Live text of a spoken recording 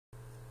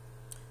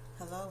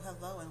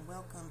Hello, and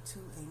welcome to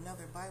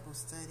another Bible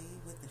study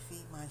with the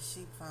Feed My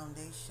Sheep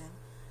Foundation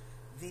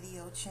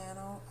video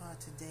channel.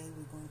 Today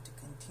we're going to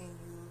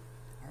continue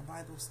our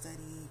Bible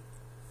study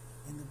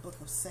in the book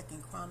of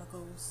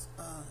 2Chronicles,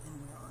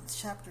 and we're on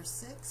chapter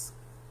 6.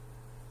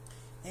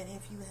 And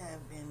if you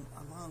have been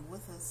along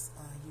with us,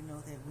 you know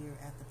that we're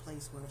at the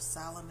place where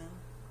Solomon,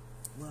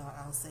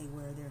 I'll say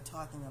where they're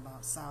talking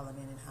about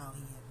Solomon and how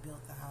he had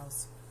built the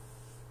house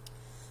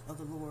of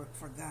the Lord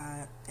for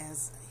God,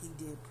 as he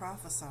did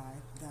prophesy.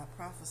 God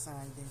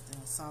prophesied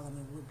that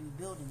Solomon would be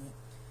building it.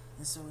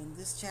 And so in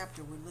this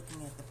chapter we're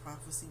looking at the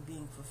prophecy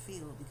being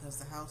fulfilled, because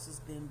the house has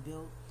been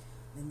built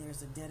and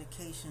there's a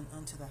dedication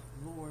unto the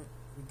Lord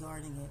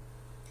regarding it,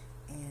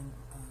 and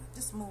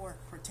just more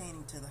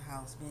pertaining to the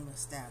house being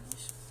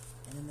established,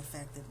 and in the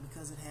fact that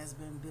because it has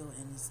been built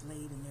and it's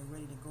laid and they're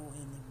ready to go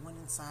in, they went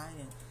inside.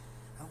 And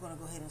I'm going to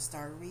go ahead and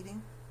start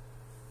reading.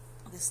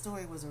 This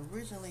story was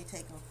originally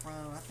taken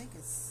from, I think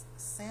it's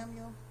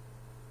Samuel.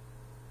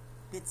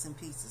 Bits and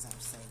pieces, I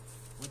would say,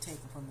 were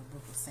taken from the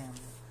book of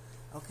Samuel.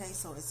 Okay,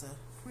 so it's a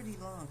pretty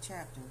long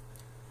chapter,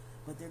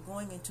 but they're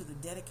going into the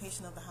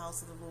dedication of the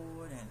house of the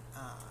Lord. And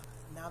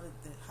now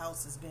that the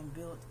house has been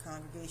built, the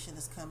congregation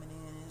is coming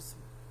in. It's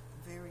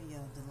very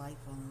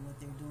delightful in what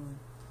they're doing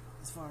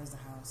as far as the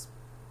house.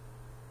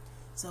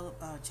 So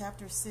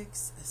chapter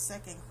 6,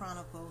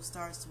 2Chronicles,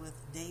 starts with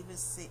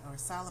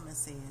Solomon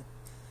said,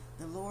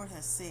 "The Lord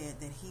has said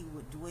that he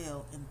would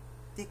dwell in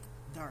thick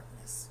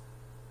darkness.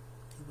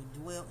 He would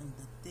dwell in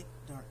the thick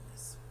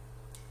darkness.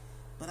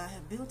 But I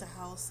have built a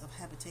house of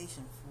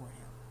habitation for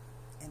him,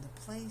 and a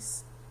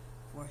place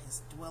for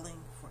his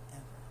dwelling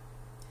forever."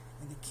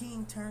 And the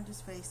king turned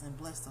his face and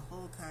blessed the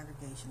whole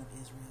congregation of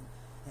Israel.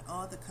 And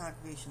all the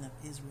congregation of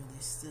Israel,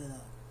 they stood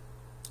up.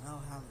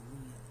 Oh,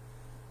 hallelujah.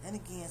 And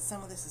again,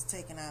 some of this is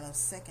taken out of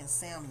 2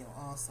 Samuel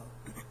also.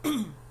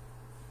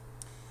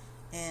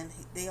 And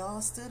they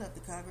all stood up,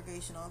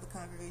 all the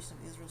congregation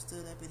of Israel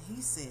stood up, and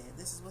he said,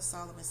 this is what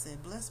Solomon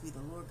said, "Blessed be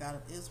the Lord God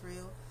of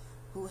Israel,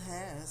 who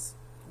has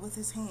with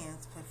his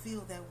hands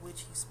fulfilled that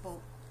which he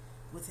spoke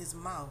with his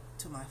mouth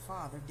to my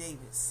father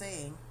David,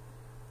 saying,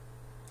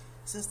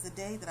 since the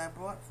day that I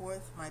brought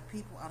forth my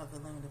people out of the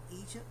land of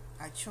Egypt,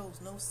 I chose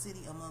no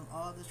city among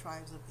all the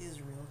tribes of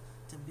Israel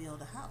to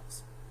build a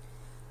house,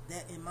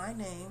 that in my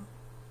name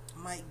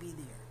might be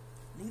there.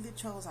 Neither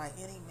chose I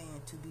any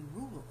man to be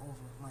ruler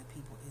over my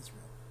people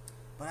Israel.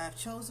 But I have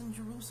chosen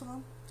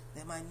Jerusalem,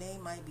 that my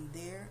name might be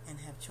there, and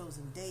have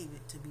chosen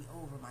David to be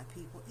over my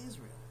people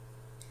Israel.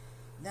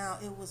 Now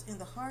it was in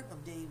the heart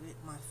of David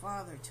my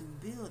father to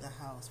build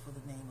a house for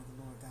the name of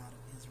the Lord God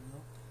of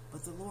Israel.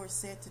 But the Lord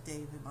said to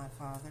David my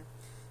father,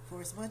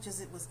 forasmuch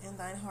as it was in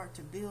thine heart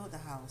to build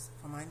a house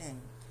for my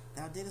name,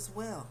 thou didst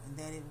well, and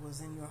that it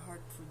was in your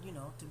heart for,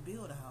 to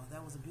build a house.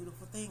 That was a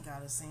beautiful thing,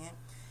 God is saying.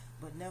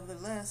 But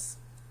nevertheless,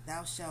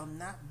 thou shalt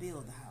not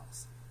build the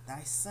house.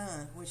 Thy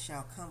son, which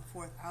shall come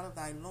forth out of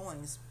thy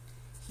loins,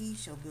 he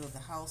shall build the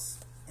house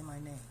in my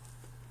name.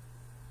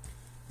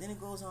 Then it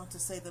goes on to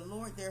say, the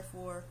Lord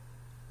therefore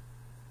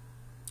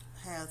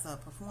hath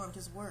performed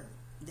his word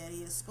that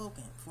he has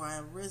spoken. For I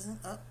am risen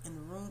up in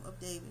the room of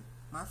David,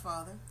 my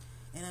father,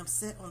 and am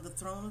set on the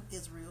throne of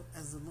Israel,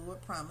 as the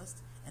Lord promised,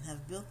 and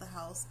have built the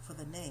house for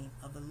the name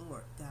of the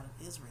Lord God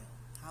of Israel.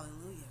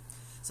 Hallelujah.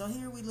 So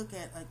here we look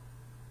at a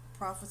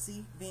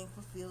prophecy being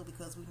fulfilled,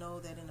 because we know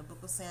that in the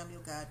book of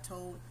Samuel, God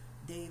told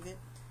David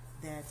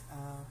that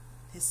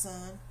his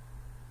son,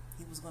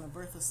 he was going to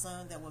birth a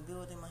son that would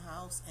build him a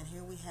house. And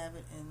here we have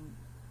it in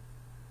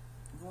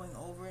going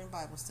over in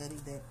Bible study,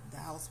 that the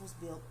house was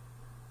built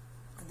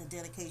and the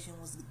dedication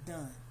was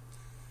done.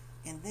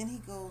 And then he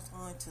goes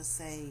on to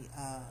say,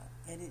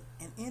 and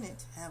in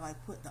it have I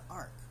put the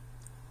ark,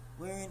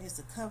 wherein is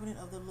the covenant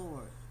of the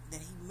Lord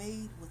that he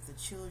made with the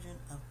children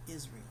of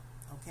Israel.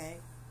 Okay,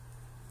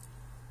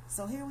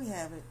 so here we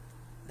have it,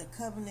 the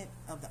covenant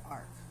of the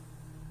ark.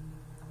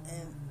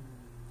 And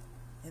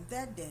in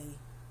that day,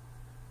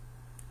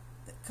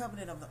 the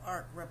covenant of the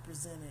ark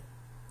represented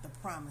the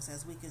promise,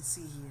 as we can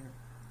see here,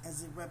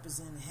 as it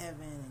represented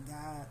heaven and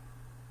God,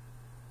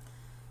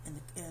 and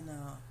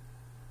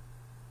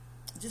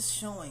just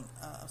showing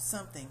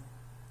something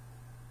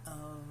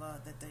of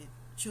that the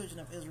children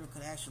of Israel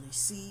could actually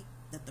see,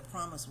 that the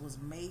promise was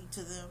made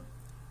to them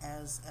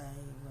as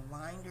a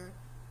reminder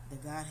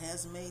that God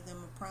has made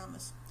them a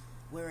promise.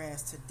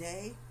 Whereas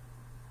today,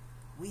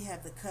 we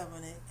have the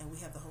covenant and we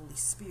have the Holy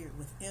Spirit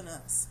within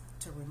us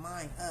to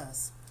remind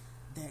us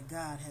that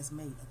God has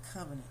made a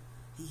covenant.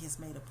 He has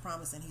made a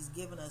promise, and he's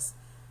given us,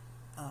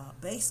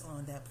 based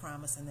on that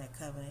promise and that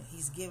covenant,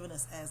 he's given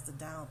us as the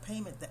down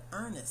payment, the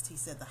earnest. He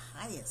said the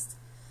highest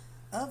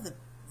of the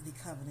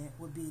covenant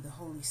would be the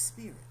Holy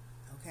Spirit.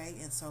 Okay,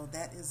 and so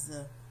that is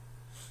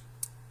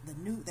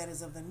that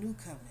is of the new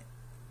covenant.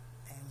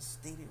 As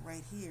stated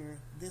right here,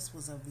 this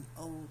was of the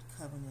old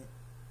covenant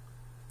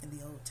in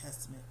the Old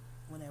Testament,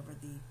 whenever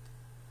the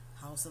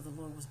house of the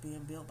Lord was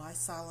being built by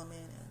Solomon,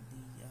 and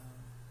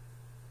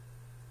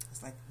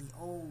it's like the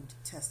Old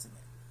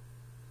Testament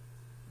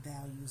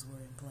values were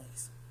in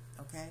place.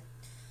 Okay,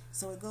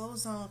 So it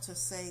goes on to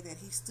say that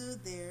he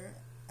stood there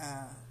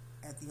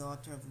at the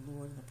altar of the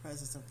Lord in the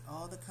presence of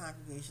all the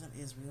congregation of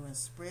Israel and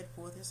spread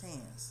forth his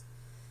hands.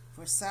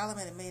 For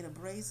Solomon had made a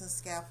brazen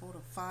scaffold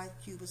of 5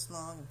 cubits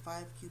long and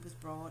 5 cubits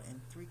broad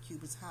and 3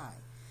 cubits high.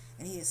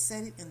 And he had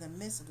set it in the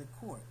midst of the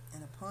court,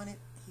 and upon it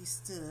he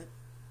stood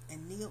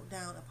and kneeled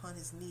down upon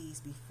his knees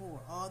before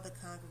all the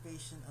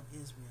congregation of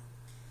Israel,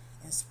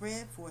 and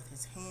spread forth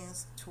his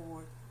hands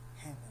toward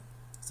heaven.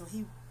 So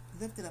he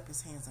lifted up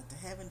his hands unto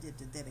heaven, did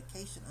the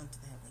dedication unto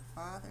the Heavenly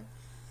Father,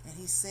 and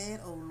he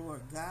said, O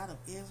Lord God of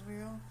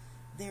Israel,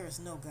 there is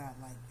no God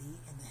like thee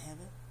in the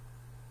heaven,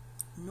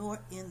 nor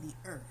in the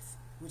earth,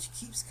 which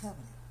keeps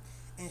covenant,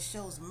 and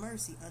shows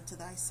mercy unto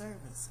thy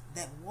servants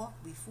that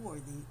walk before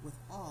thee with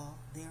all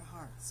their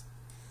hearts.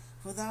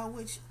 For thou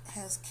which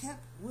hast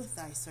kept with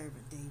thy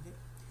servant David,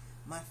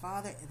 my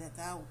father,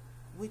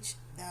 which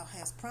thou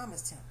hast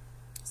promised him.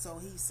 So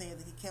he said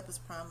that he kept his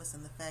promise,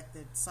 and the fact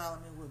that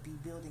Solomon would be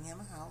building him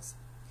a house.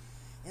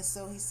 And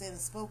so he said, he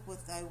spoke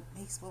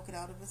it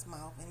out of his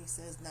mouth, and he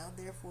says, Now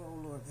therefore, O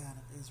Lord God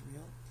of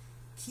Israel,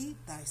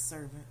 keep thy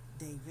servant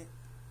David,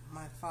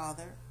 my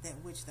father,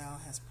 that which thou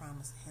hast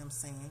promised him,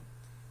 saying,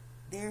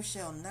 There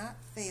shall not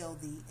fail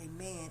thee a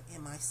man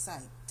in my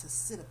sight to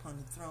sit upon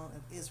the throne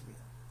of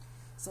Israel.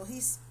 So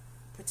he's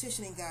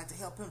petitioning God to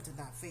help him to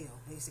not fail,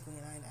 basically,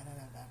 and I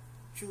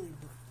truly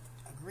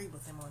agree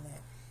with him on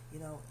that,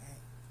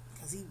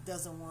 because he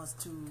doesn't want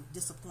to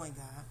disappoint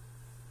God,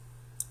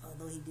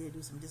 although he did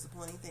do some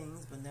disappointing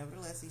things, but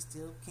nevertheless, he's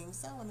still King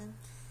Solomon,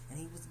 and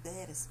he was the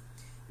baddest,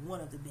 one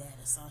of the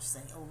baddest, I'll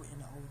say, over in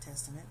the Old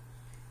Testament.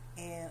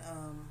 And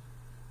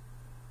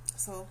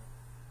so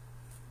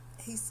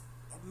he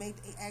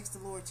asked the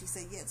Lord, he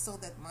said, Yet so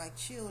that thy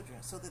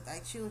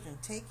children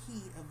take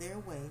heed of their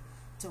way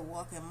to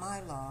walk in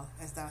my law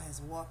as thou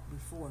hast walked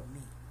before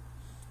me.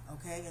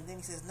 Okay, and then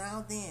he says,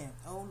 Now then,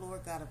 O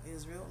Lord God of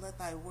Israel, let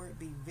thy word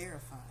be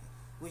verified,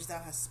 which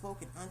thou hast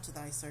spoken unto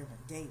thy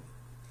servant David.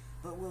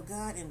 But will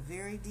God in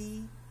very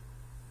deed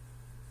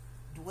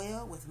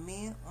dwell with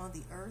men on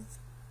the earth?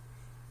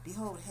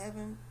 Behold,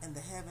 heaven and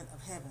the heaven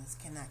of heavens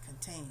cannot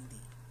contain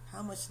thee.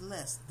 How much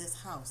less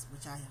this house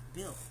which I have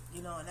built?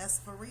 And that's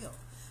for real.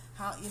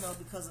 How,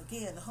 because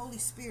again, the Holy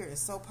Spirit is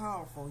so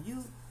powerful.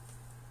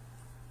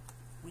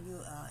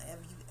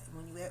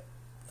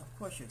 Of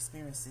course you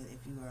experience it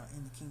if you are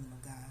in the kingdom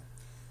of God.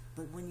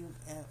 But when you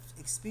have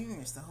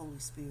experienced the Holy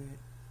Spirit,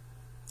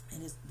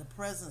 and it's the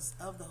presence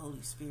of the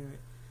Holy Spirit,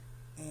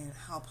 and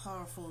how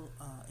powerful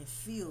it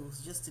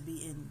feels just to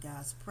be in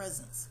God's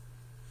presence,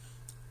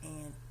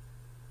 and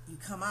you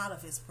come out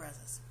of his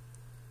presence,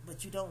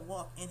 but you don't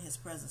walk in his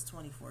presence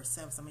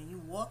 24/7. I mean, you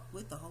walk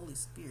with the Holy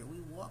Spirit. We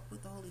walk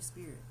with the Holy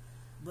Spirit,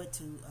 but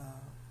to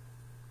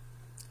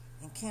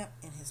encamp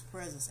in his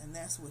presence, and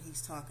that's what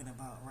he's talking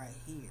about right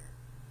here.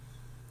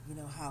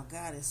 How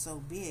God is so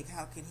big,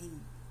 how can he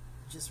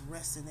just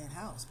rest in that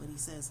house? But he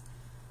says,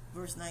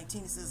 verse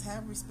 19, he says,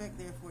 Have respect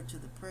therefore to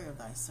the prayer of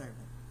thy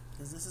servant,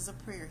 because this is a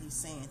prayer he's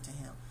saying to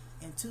him,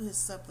 and to his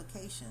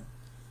supplication,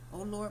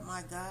 O Lord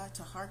my God,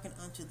 to hearken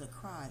unto the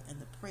cry and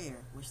the prayer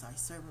which thy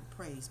servant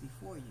prays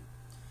before you,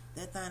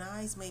 that thine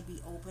eyes may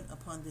be open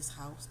upon this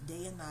house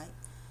day and night,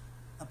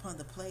 upon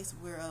the place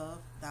whereof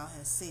thou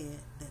hast said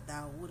that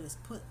thou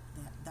wouldest put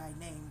thy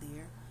name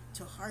there,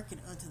 to hearken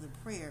unto the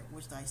prayer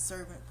which thy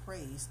servant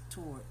prays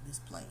toward this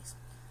place.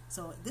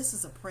 So this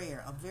is a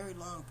prayer, a very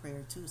long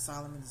prayer too,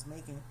 Solomon is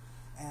making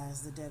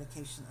as the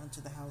dedication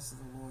unto the house of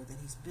the Lord that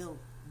he's built,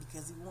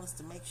 because he wants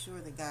to make sure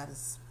that God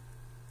is,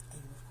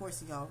 of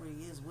course he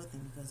already is with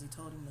him, because he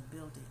told him to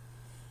build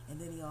it,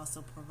 and then he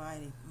also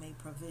made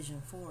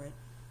provision for it.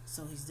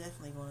 So he's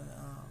definitely going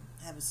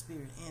to have a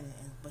spirit in it,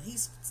 but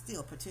he's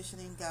still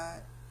petitioning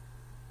God.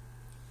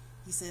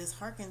 He says,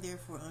 Hearken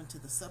therefore unto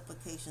the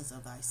supplications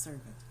of thy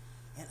servant,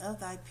 and of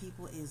thy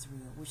people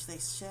Israel, which they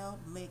shall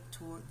make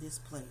toward this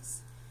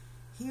place.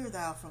 Hear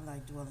thou from thy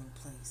dwelling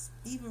place,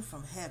 even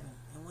from heaven,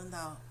 and when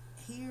thou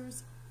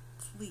hearest,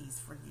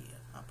 please forgive.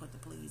 I put the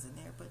please in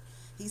there, but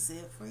he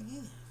said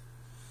forgive.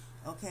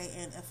 Okay,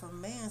 and if a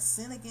man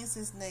sin against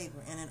his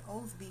neighbor, and an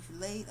oath be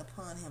laid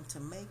upon him to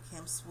make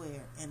him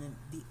swear, and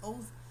the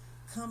oath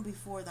come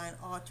before thine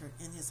altar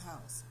in his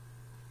house,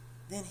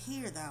 then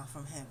hear thou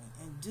from heaven,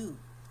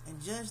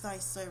 and judge thy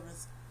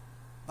servants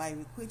by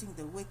requiting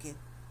the wicked,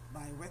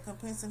 by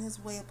recompensing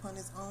his way upon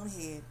his own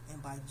head,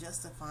 and by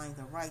justifying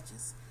the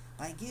righteous,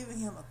 by giving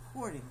him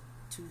according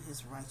to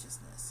his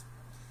righteousness.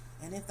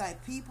 And if thy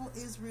people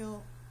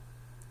Israel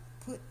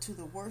put to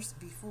the worst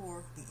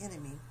before the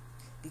enemy,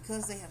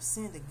 because they have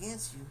sinned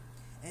against you,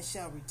 and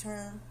shall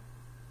return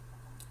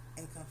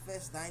and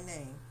confess thy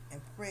name,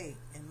 and pray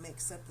and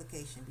make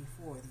supplication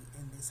before thee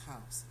in this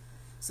house.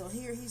 So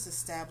here he's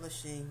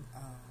establishing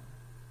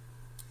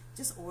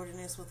just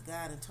ordinance with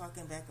God, and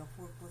talking back and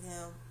forth with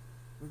him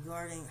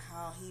regarding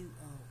how he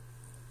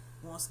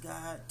wants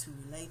God to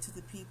relate to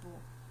the people,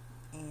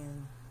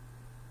 and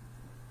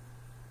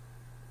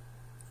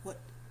what,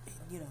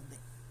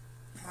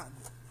 how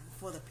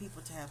for the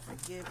people to have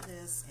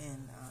forgiveness,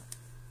 and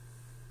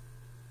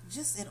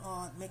just in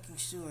all, making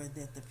sure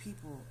that the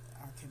people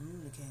are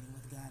communicating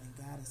with God and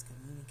God is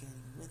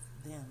communicating with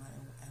them.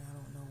 And I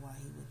don't know why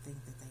he would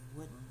think that they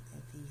wouldn't.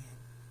 If he had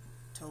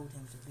told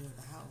him to build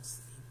the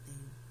house, they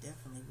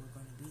definitely were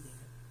going to be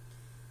there.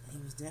 And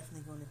he was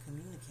definitely going to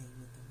communicate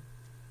with them.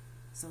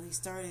 So he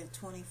started at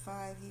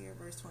 25 here,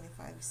 verse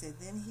 25. He said,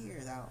 "Then hear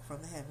thou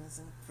from the heavens,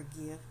 and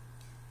forgive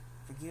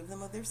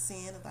them of their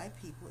sin of thy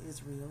people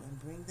Israel,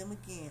 and bring them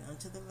again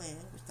unto the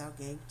land which thou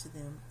gavest to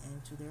them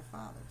and to their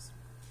fathers."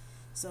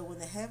 So when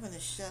the heaven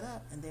is shut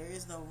up and there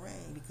is no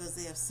rain, because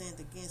they have sinned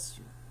against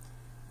you,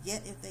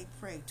 yet if they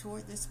pray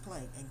toward this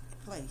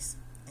place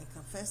and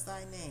confess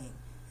thy name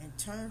and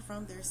turn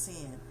from their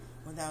sin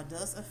when thou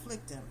dost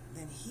afflict them,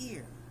 then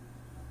hear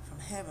from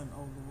heaven,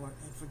 O Lord,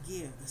 and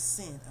forgive the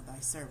sin of thy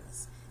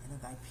servants and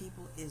of thy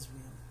people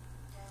Israel.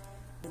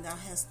 When thou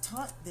hast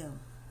taught them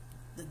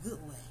the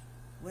good way,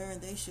 wherein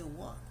they should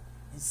walk,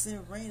 and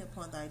send rain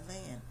upon thy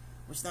land,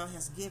 which thou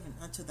hast given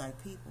unto thy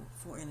people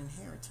for an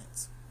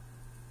inheritance.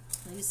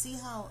 Now you see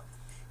how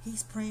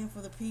he's praying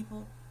for the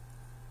people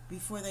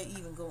before they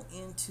even go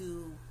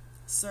into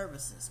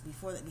services,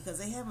 because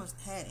they haven't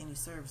had any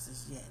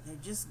services yet. They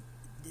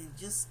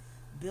just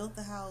built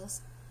the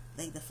house,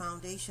 laid the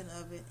foundation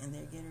of it, and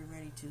they're getting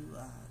ready to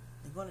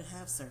they're going to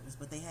have service,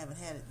 but they haven't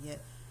had it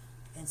yet.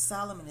 And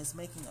Solomon is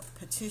making a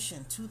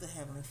petition to the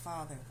Heavenly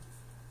Father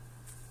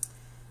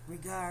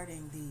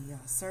regarding the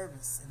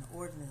service and the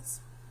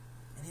ordinance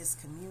and his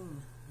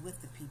commune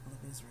with the people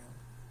of Israel.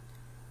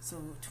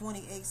 So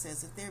 28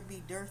 says, "If there be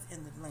dearth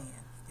in the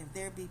land, if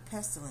there be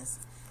pestilence,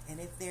 and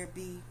if there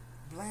be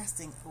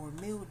blasting or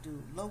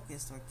mildew,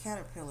 locusts or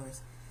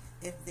caterpillars,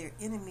 if their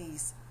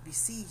enemies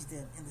besiege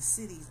them in the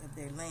cities of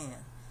their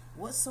land,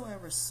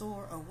 whatsoever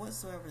sore or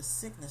whatsoever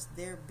sickness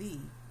there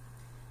be,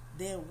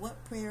 then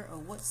what prayer or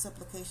what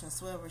supplication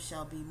soever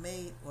shall be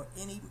made for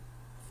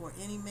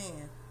any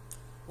man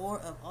or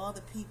of all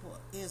the people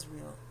of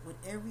Israel, when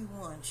every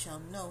one shall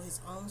know his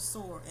own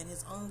sore and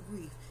his own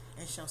grief,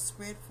 and shall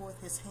spread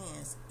forth his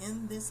hands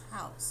in this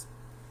house,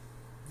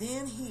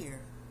 then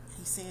hear,"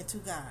 he's saying to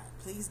God,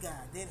 please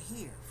God, "then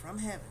hear from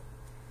heaven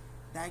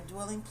thy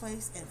dwelling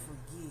place and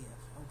forgive."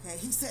 Okay,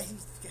 he said,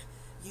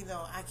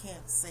 I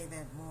can't say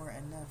that more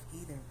enough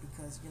either,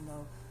 because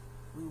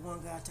we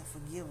want God to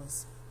forgive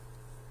us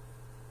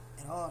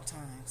at all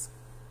times.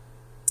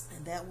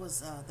 And that was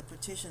the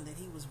petition that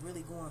he was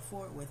really going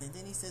forward with. And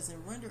then he says,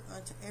 "And render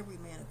unto every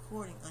man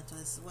according unto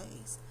his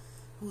ways,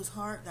 whose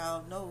heart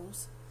thou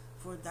knows,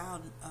 for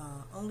thou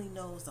only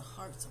knows the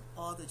hearts of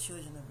all the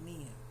children of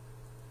men,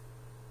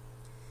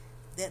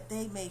 that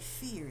they may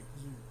fear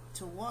you,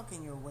 to walk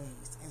in your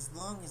ways, as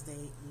long as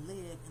they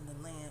live in the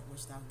land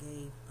which thou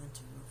gave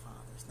unto your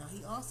fathers." Now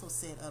he also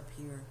said up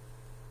here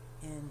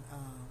in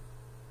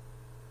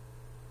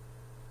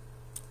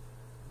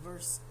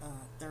verse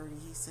 30,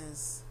 he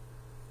says,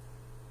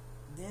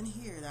 "Then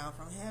hear thou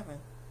from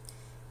heaven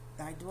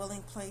thy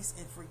dwelling place,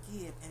 and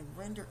forgive, and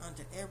render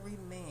unto every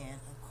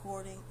man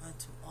according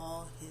unto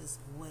all his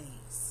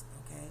ways."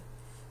 Okay,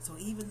 so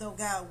even though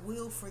God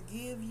will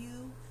forgive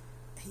you,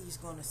 he's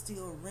going to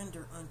still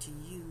render unto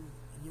you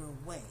your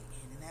way.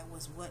 And that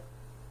was what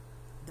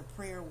the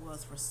prayer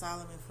was for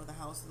Solomon for the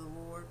house of the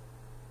Lord.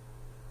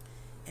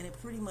 And it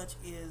pretty much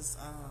is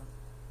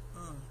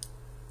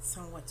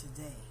somewhat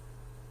today.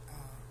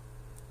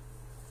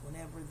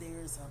 Whenever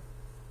there's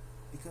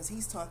because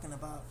he's talking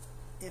about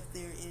if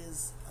there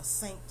is a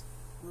saint,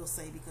 we'll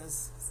say,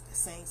 because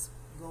saints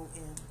go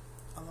in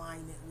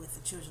alignment with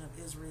the children of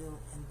Israel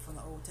and from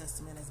the Old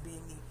Testament as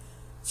being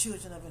the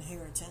children of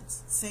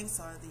inheritance. Saints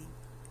are the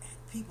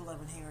people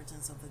of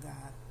inheritance of the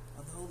God,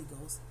 of the Holy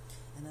Ghost,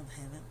 and of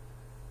heaven.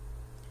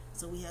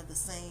 So we have the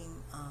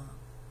same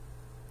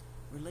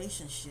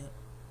relationship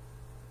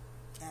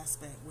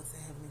aspect with the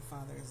Heavenly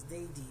Father as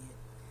they did.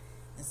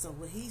 And so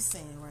what he's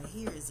saying right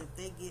here is, if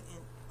they get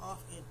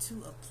off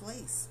into a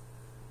place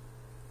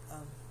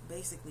of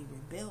basically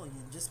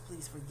rebellion, just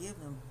please forgive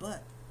them,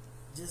 but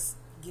just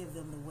give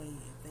them the way.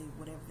 If they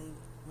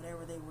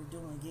whatever they were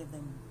doing, give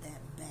them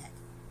that back.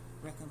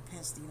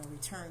 Recompense,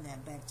 return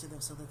that back to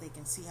them, so that they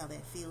can see how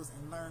that feels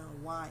and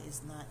learn why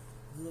it's not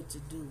good to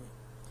do it.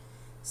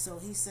 So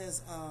he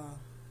says,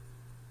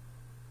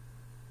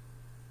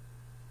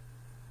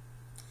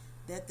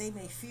 "That they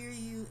may fear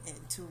you,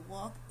 and to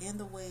walk in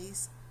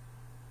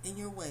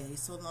your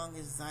ways, so long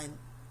as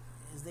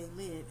they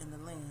live in the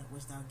land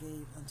which thou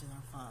gave unto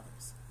our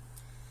fathers."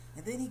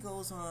 And then he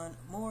goes on,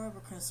 "Moreover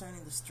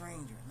concerning the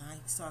stranger." Now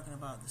he's talking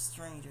about the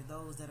stranger,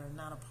 those that are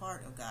not a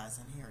part of God's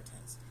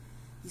inheritance.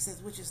 He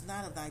says, "Which is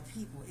not of thy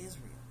people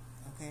Israel,"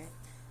 okay,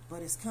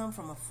 "but is come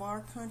from a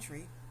far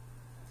country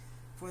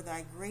for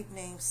thy great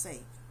name's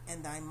sake,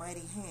 and thy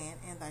mighty hand,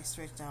 and thy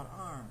stretched out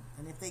arm.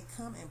 And if they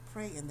come and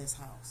pray in this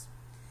house,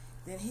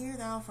 then hear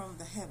thou from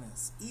the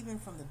heavens, even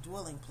from the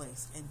dwelling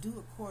place, and do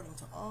according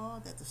to all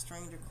that the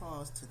stranger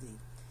calls to thee,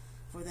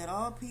 for that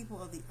all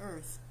people of the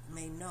earth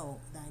may know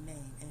thy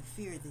name, and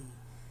fear thee,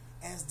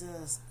 as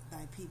does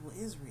thy people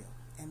Israel,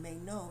 and may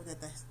know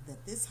that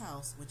this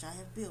house which I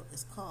have built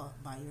is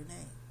called by your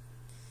name.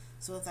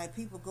 So if thy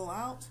people go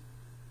out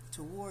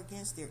to war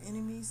against their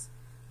enemies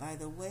by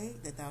the way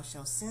that thou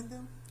shalt send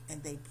them,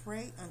 and they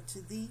pray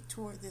unto thee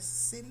toward this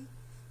city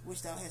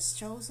which thou hast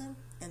chosen,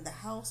 and the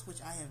house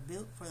which I have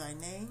built for thy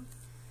name,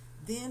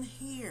 then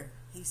hear.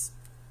 He's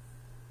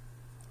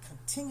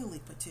continually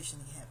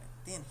petitioning heaven.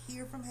 Then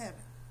hear from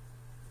heaven.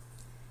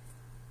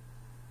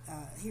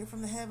 Hear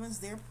from the heavens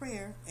their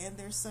prayer and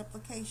their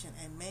supplication,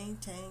 and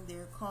maintain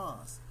their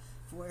cause.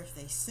 For if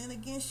they sin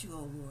against you,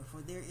 O Lord,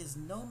 for there is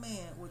no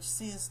man which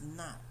sins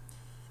not,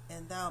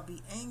 and thou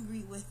be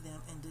angry with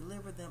them, and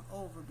deliver them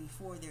over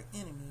before their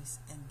enemies,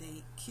 and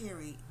they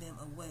carry them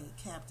away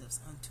captives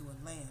unto a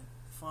land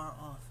far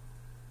off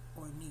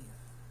or near.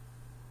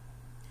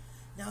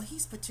 Now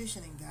he's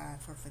petitioning God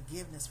for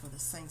forgiveness for the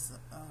saints,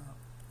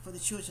 for the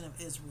children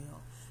of Israel,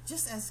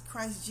 just as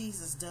Christ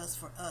Jesus does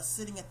for us,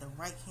 sitting at the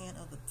right hand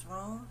of the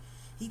throne.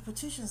 He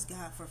petitions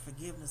God for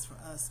forgiveness for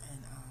us,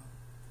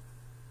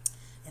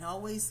 and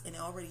always, and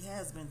already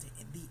has been, to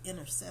be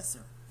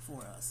intercessor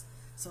for us.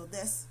 So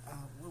that's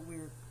what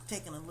we're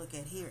taking a look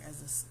at here,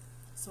 as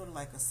a sort of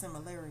like a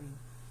similarity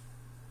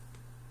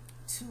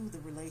to the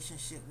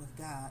relationship with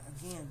God.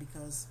 Again,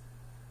 because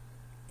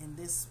in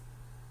this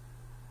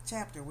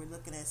chapter we're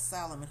looking at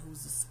Solomon,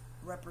 who's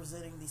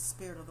representing the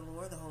Spirit of the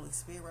Lord, the Holy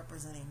Spirit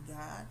representing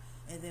God.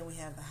 And then we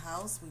have the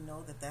house. We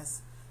know that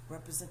that's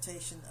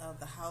representation of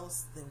the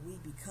house that we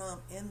become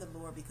in the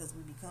Lord, because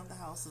we become the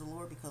house of the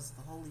Lord because of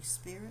the Holy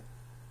Spirit.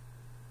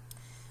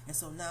 And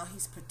so now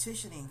he's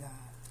petitioning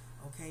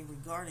God, okay,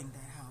 regarding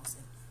that house,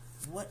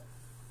 and what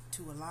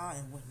to allow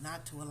and what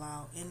not to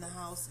allow in the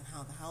house, and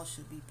how the house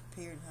should be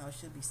prepared, and how it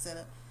should be set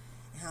up,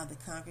 and how the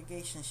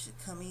congregation should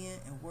come in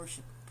and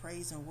worship,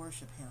 praise and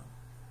worship him.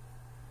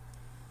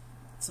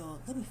 So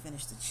let me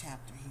finish the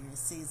chapter here. It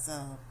says,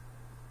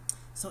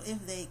 so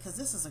if they, because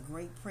this is a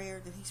great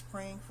prayer that he's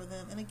praying for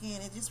them. And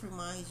again, it just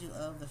reminds you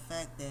of the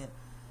fact that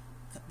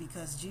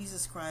because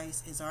Jesus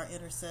Christ is our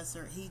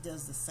intercessor, he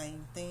does the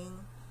same thing.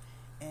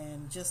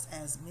 And just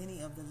as many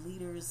of the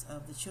leaders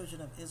of the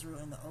children of Israel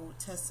in the Old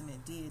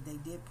Testament did, they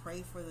did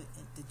pray for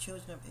the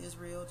children of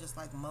Israel, just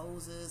like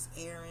Moses,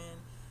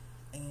 Aaron,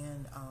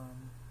 and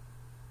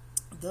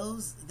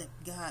those that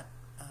got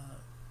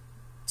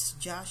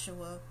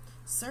Joshua,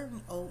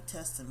 certain Old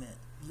Testament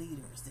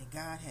leaders that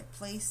God had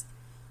placed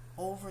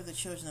over the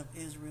children of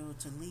Israel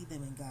to lead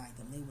them and guide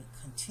them. They would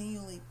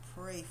continually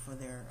pray for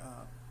their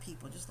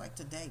people, just like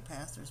today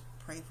pastors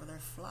pray for their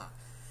flock.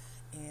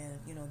 And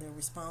you know, they're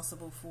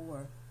responsible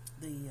for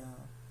the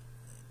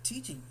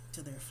teaching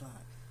to their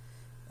flock,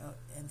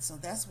 and so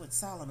that's what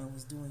Solomon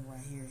was doing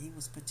right here. He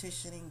was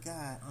petitioning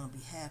God on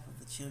behalf of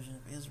the children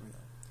of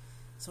Israel.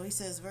 So he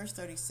says, verse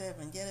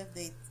 37, yet if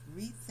they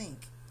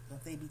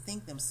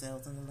bethink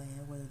themselves in the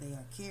land whither they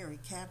are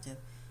carried captive,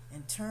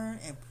 and turn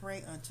and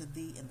pray unto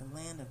thee in the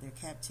land of their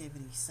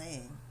captivity,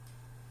 saying,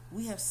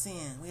 we have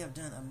sinned, we have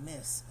done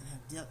amiss, and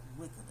have dealt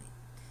wickedly.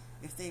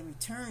 If they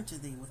return to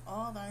thee with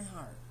all thy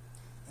heart,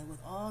 and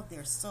with all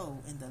their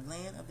soul in the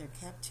land of their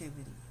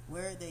captivity,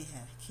 where they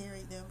have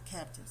carried them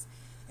captives,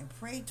 and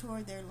pray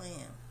toward their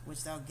land,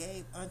 which thou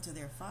gave unto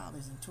their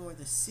fathers, and toward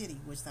the city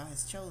which thou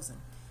hast chosen,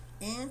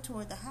 and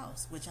toward the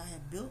house which I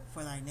have built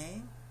for thy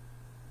name.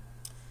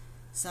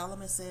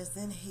 Solomon says,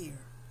 then hear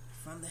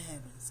from the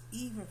heavens,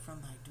 even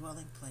from thy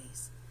dwelling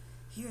place.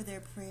 Hear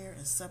their prayer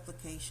and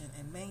supplication,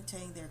 and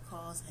maintain their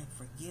cause, and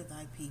forgive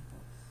thy people,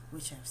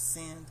 which have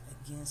sinned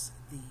against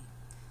thee.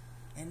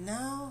 And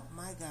now,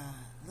 my God,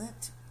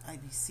 let, I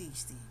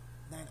beseech thee,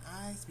 thine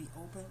eyes be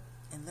open,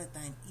 and let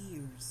thine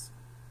ears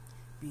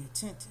be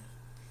attentive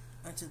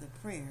unto the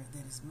prayer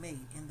that is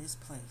made in this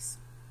place.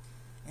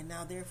 And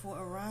now therefore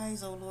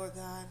arise, O Lord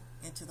God,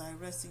 into thy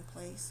resting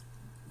place,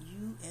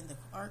 you in the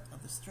ark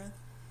of the strength.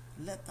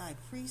 Let thy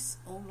priests,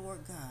 O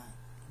Lord God,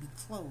 be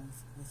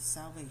clothed with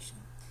salvation,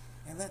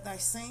 and let thy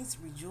saints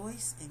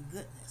rejoice in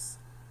goodness.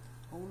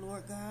 O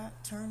Lord God,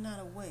 turn not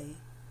away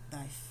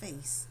thy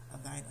face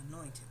of thine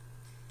anointed,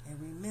 and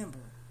remember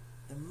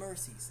the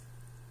mercies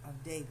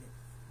of David,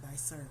 thy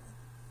servant.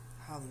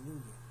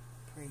 Hallelujah.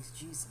 Praise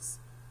Jesus.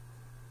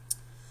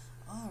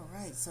 All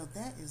right, so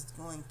that is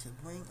going to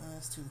bring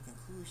us to the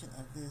conclusion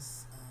of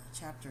this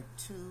chapter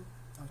 2,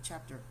 or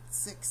chapter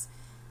 6,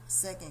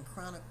 2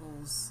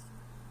 Chronicles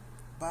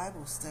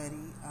Bible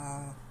study,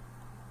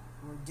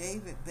 where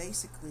David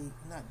basically,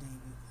 not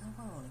David,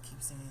 I don't want to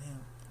keep saying him.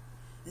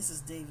 This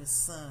is David's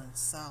son,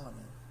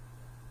 Solomon,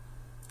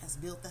 has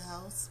built the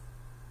house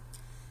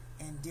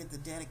and did the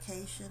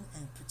dedication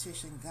and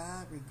petitioned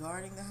God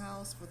regarding the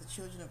house for the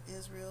children of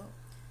Israel.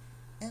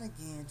 And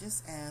again,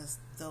 just as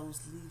those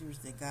leaders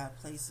that God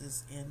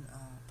places in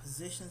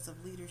positions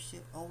of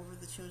leadership over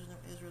the children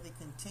of Israel, they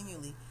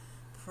continually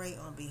pray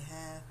on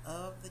behalf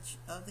of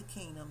the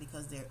kingdom,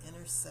 because they're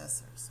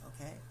intercessors,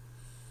 okay?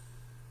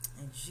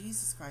 In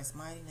Jesus Christ's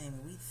mighty name,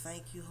 and we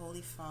thank you,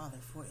 Holy Father,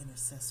 for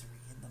intercessory.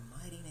 In the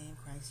mighty name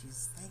of Christ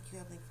Jesus, thank you,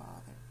 Heavenly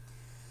Father,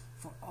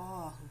 for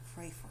all who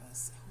pray for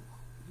us, who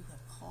you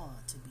have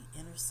called to be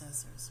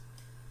intercessors,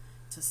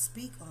 to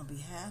speak on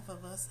behalf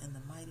of us in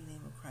the mighty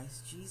name of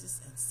Christ Jesus,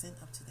 and sent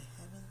up to the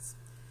heavens.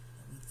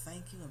 And we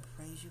thank you and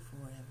praise you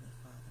for it, Heavenly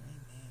Father.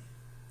 Amen.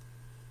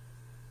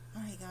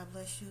 All right, God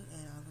bless you,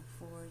 and I look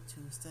forward to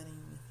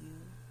studying with you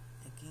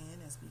again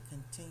as we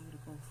continue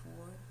to go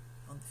forward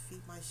on the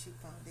Feed My Sheep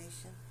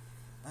Foundation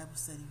Bible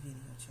Study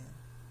video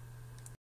channel.